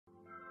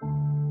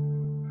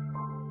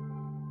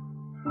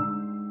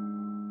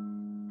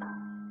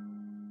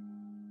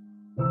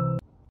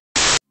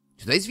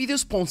Today's video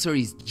sponsor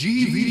is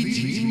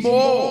GVG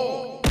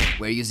Mall,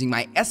 where using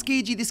my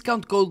SKG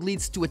discount code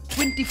leads to a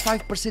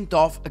 25%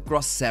 off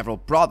across several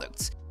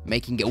products,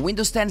 making a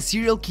Windows 10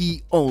 serial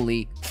key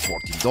only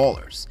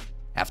 $40.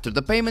 After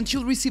the payment,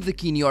 you'll receive the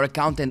key in your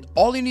account and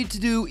all you need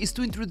to do is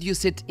to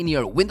introduce it in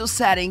your Windows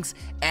settings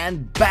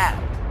and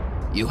bam!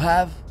 You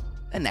have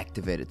an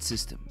activated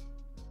system.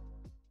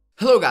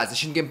 Hello guys,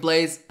 this is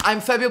Gameplays, I'm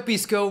Fabio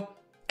Pisco,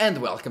 and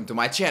welcome to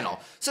my channel.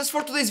 So as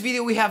for today's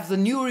video, we have the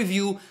new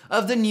review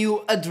of the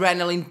new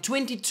Adrenalin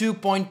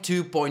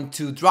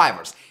 22.2.2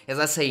 drivers. As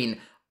I say in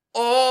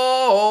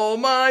all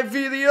my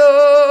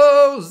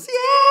videos,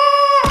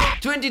 yeah!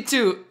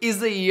 22 is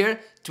the year,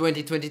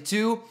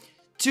 2022,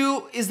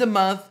 2 is the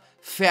month,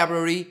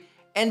 February,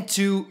 and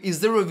 2 is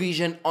the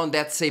revision on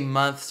that same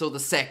month, so the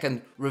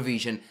second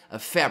revision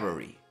of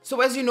February. So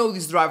as you know,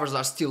 these drivers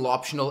are still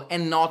optional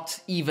and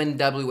not even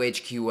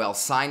WHQL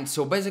signed,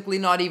 so basically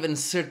not even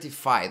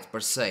certified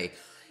per se.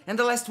 And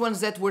the last ones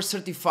that were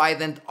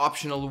certified and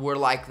optional were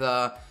like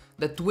the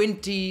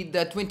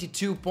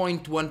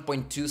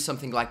 22.1.2,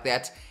 something like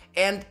that,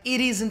 and it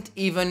isn't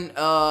even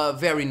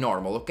very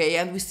normal, okay?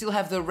 And we still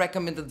have the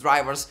recommended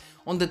drivers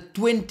on the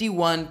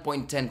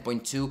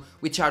 21.10.2,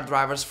 which are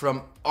drivers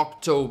from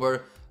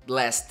October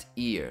last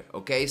year,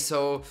 okay?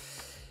 So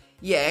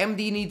yeah,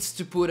 AMD needs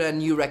to put a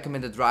new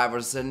recommended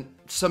drivers and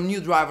some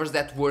new drivers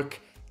that work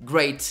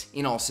great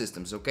in all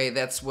systems, okay?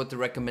 That's what the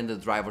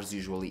recommended drivers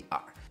usually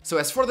are. So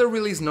as for the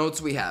release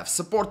notes, we have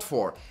support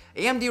for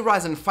AMD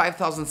Ryzen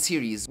 5000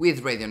 series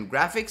with Radeon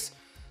graphics,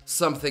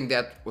 something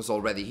that was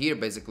already here.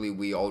 Basically,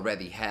 we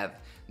already had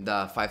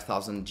the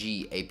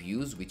 5000G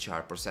APUs, which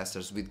are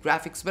processors with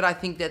graphics, but I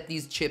think that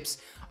these chips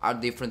are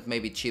different,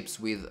 maybe chips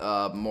with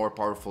more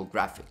powerful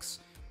graphics.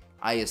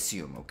 I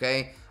assume,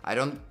 okay? I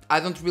don't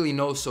really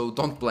know, so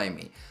don't blame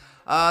me.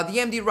 The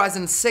AMD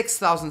Ryzen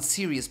 6000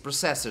 series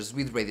processors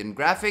with Radeon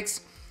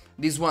graphics.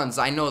 These ones,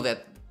 I know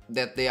that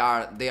they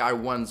are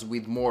ones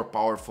with more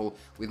powerful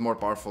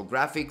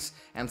graphics,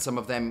 and some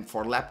of them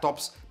for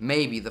laptops.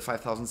 Maybe the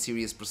 5000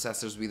 series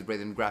processors with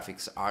Radeon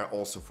graphics are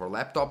also for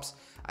laptops.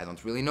 I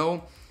don't really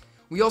know.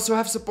 We also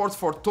have support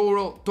for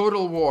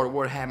Total War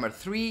Warhammer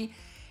 3,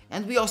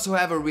 and we also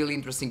have a really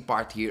interesting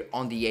part here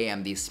on the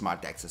AMD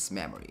Smart Access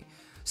Memory.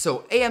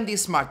 So AMD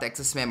Smart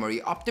Access Memory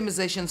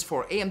optimizations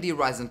for AMD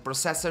Ryzen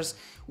processors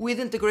with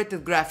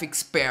integrated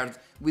graphics paired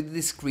with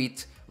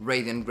discrete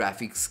Radeon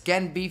graphics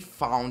can be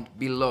found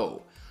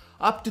below.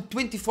 Up to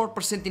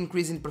 24%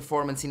 increase in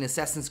performance in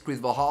Assassin's Creed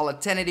Valhalla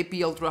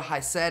 1080p ultra high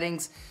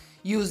settings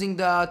using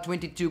the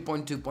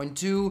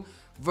 22.2.2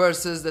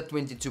 versus the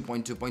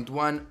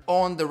 22.2.1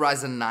 on the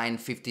Ryzen 9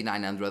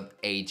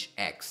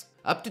 5900HX.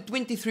 Up to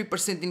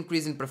 23%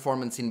 increase in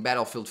performance in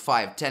Battlefield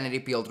 5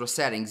 1080p ultra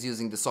settings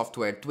using the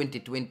software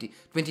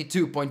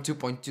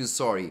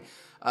 22.2.2,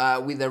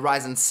 with the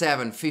Ryzen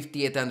 7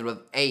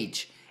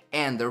 5800H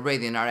and the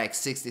Radeon RX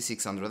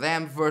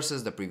 6600M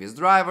versus the previous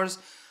drivers.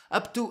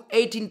 Up to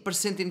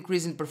 18%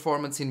 increase in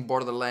performance in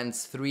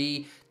Borderlands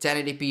 3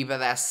 1080p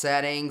badass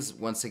settings,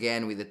 once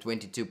again with the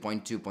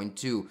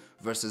 22.2.2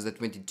 versus the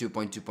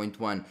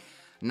 22.2.1.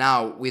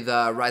 Now with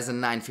the Ryzen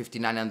 9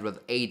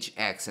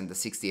 5900HX and the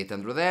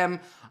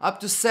 6800M, up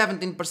to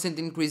 17%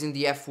 increase in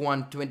the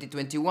F1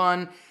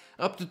 2021,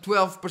 up to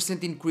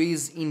 12%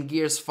 increase in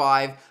Gears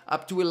 5,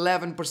 up to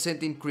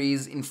 11%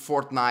 increase in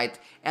Fortnite,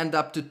 and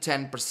up to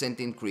 10%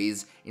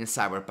 increase in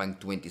Cyberpunk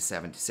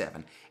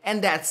 2077.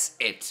 And that's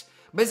it.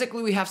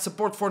 Basically, we have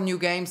support for new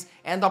games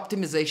and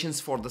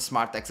optimizations for the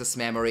Smart Access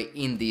Memory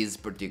in these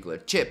particular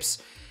chips.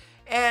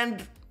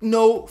 And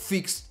no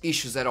fixed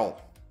issues at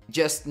all.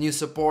 Just new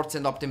supports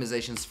and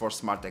optimizations for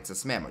Smart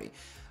Access Memory.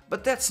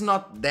 But that's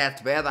not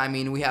that bad. I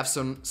mean, we have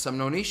some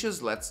known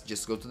issues, let's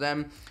just go to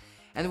them.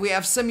 And we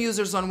have some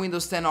users on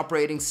Windows 10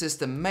 operating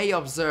system may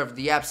observe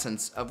the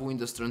absence of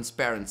Windows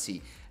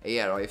transparency, a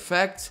halo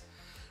effect,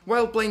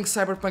 while playing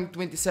Cyberpunk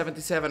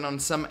 2077 on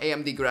some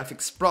AMD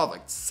graphics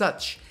products,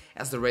 such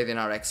as the Radeon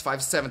RX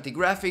 570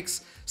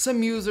 graphics.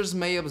 Some users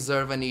may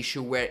observe an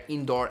issue where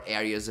indoor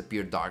areas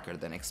appear darker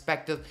than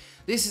expected.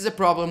 This is a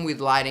problem with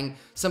lighting,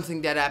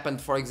 something that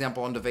happened for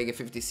example on the Vega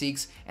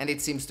 56, and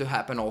it seems to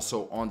happen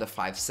also on the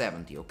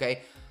 570,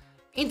 okay?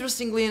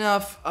 Interestingly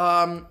enough,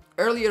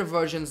 earlier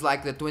versions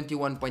like the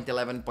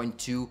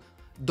 21.11.2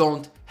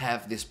 don't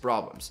have these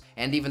problems,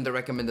 and even the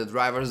recommended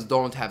drivers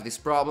don't have these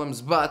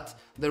problems, but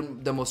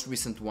the most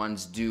recent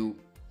ones do.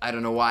 I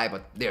don't know why,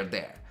 but they're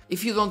there.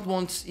 If you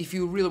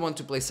really want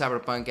to play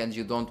Cyberpunk and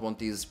you don't want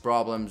these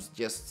problems,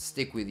 just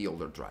stick with the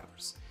older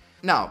drivers.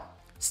 Now,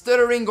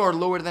 stuttering or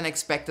lower than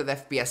expected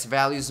FPS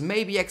values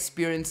may be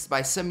experienced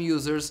by some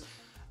users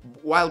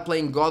while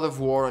playing God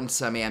of War on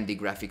some AMD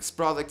graphics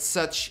products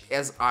such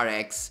as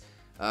Radeon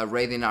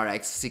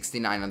RX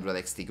 6900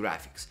 XT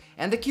graphics.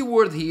 And the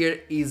keyword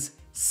here is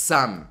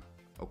some,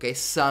 okay,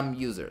 some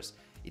users.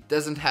 It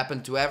doesn't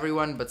happen to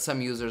everyone, but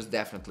some users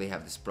definitely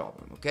have this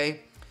problem, okay?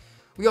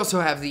 We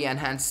also have the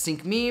enhanced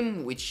sync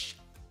meme, which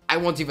I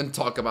won't even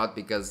talk about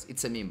because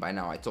it's a meme by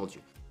now, I told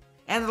you.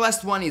 And the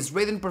last one is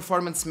Radeon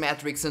performance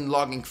metrics and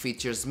logging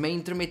features may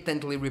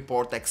intermittently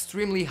report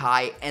extremely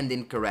high and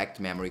incorrect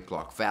memory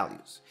clock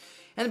values.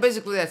 And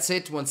basically that's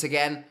it. Once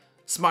again,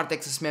 smart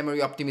access memory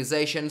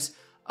optimizations,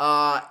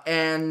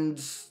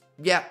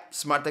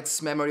 smart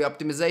access memory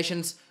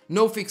optimizations,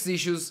 no fixed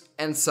issues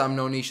and some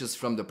known issues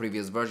from the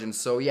previous version.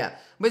 So yeah,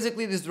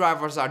 basically these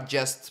drivers are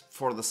just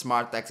for the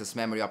smart access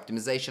memory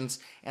optimizations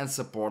and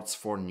support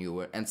for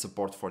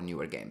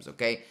newer games,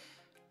 okay?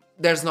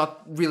 There's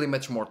not really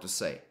much more to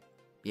say.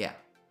 Yeah.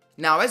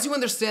 Now, as you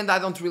understand, I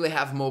don't really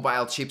have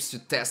mobile chips to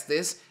test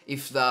this,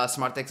 if the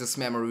smart access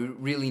memory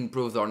really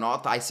improved or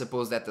not. I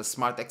suppose that the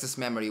smart access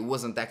memory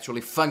wasn't actually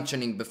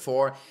functioning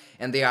before,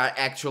 and they are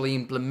actually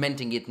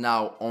implementing it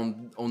now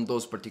on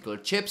those particular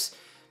chips.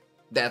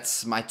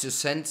 That's my 2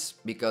 cents,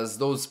 because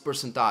those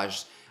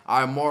percentages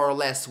are more or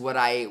less what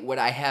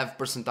I have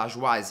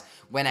percentage-wise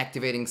when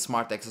activating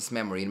smart access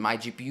memory in my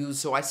GPU,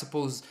 so I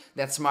suppose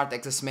that smart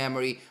access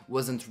memory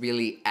wasn't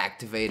really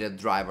activated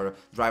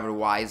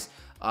driver-wise,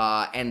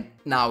 and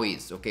now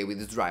is, okay, with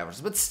the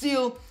drivers. But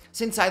still,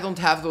 since I don't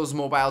have those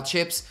mobile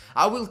chips,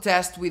 I will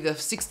test with a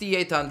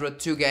 6800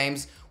 2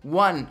 games,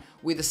 one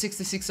with a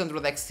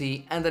 6600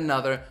 XT and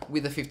another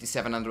with a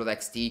 5700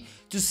 XT,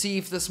 to see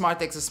if the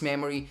smart access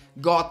memory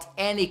got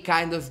any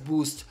kind of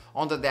boost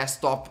on the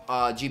desktop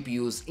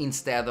GPUs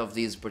instead of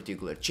these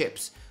particular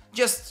chips.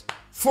 Just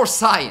for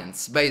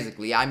science,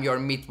 basically. I'm your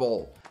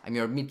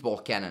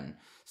meatball cannon.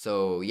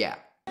 So yeah.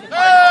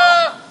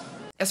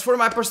 As for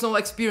my personal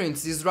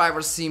experience, these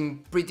drivers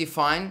seem pretty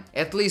fine,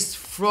 at least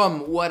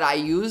from what I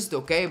used,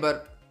 okay?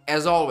 But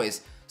as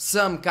always,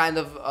 some kind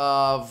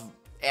of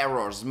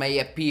errors may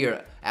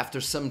appear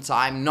after some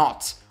time,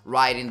 not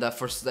right in the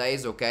first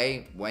days,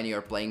 okay? When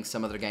you're playing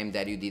some other game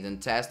that you didn't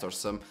test or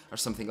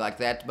something like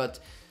that, but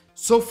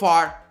so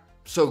far,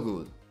 so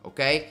good,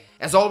 okay?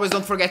 As always,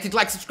 don't forget to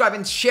like, subscribe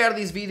and share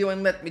this video,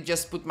 and let me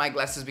just put my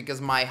glasses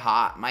because my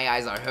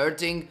eyes are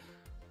hurting.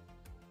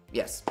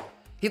 Yes.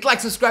 Hit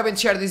like, subscribe and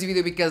share this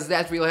video because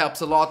that really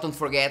helps a lot. Don't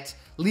forget,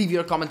 leave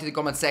your comment in the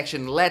comment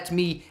section. Let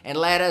me and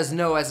let us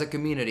know as a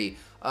community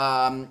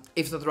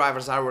if the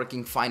drivers are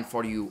working fine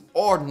for you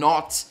or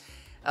not.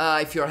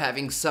 If you're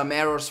having some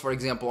errors, for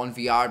example, on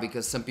VR,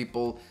 because some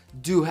people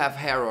do have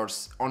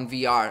errors on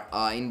VR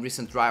in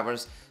recent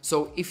drivers.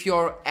 So if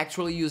you're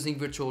actually using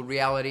virtual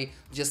reality,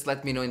 just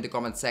let me know in the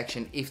comment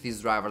section if these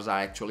drivers are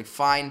actually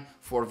fine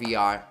for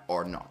VR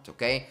or not,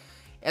 okay?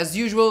 As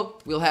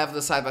usual, we'll have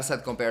the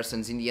side-by-side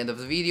comparisons in the end of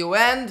the video,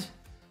 and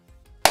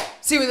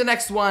see you in the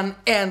next one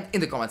and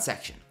in the comment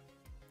section.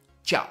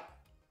 Ciao!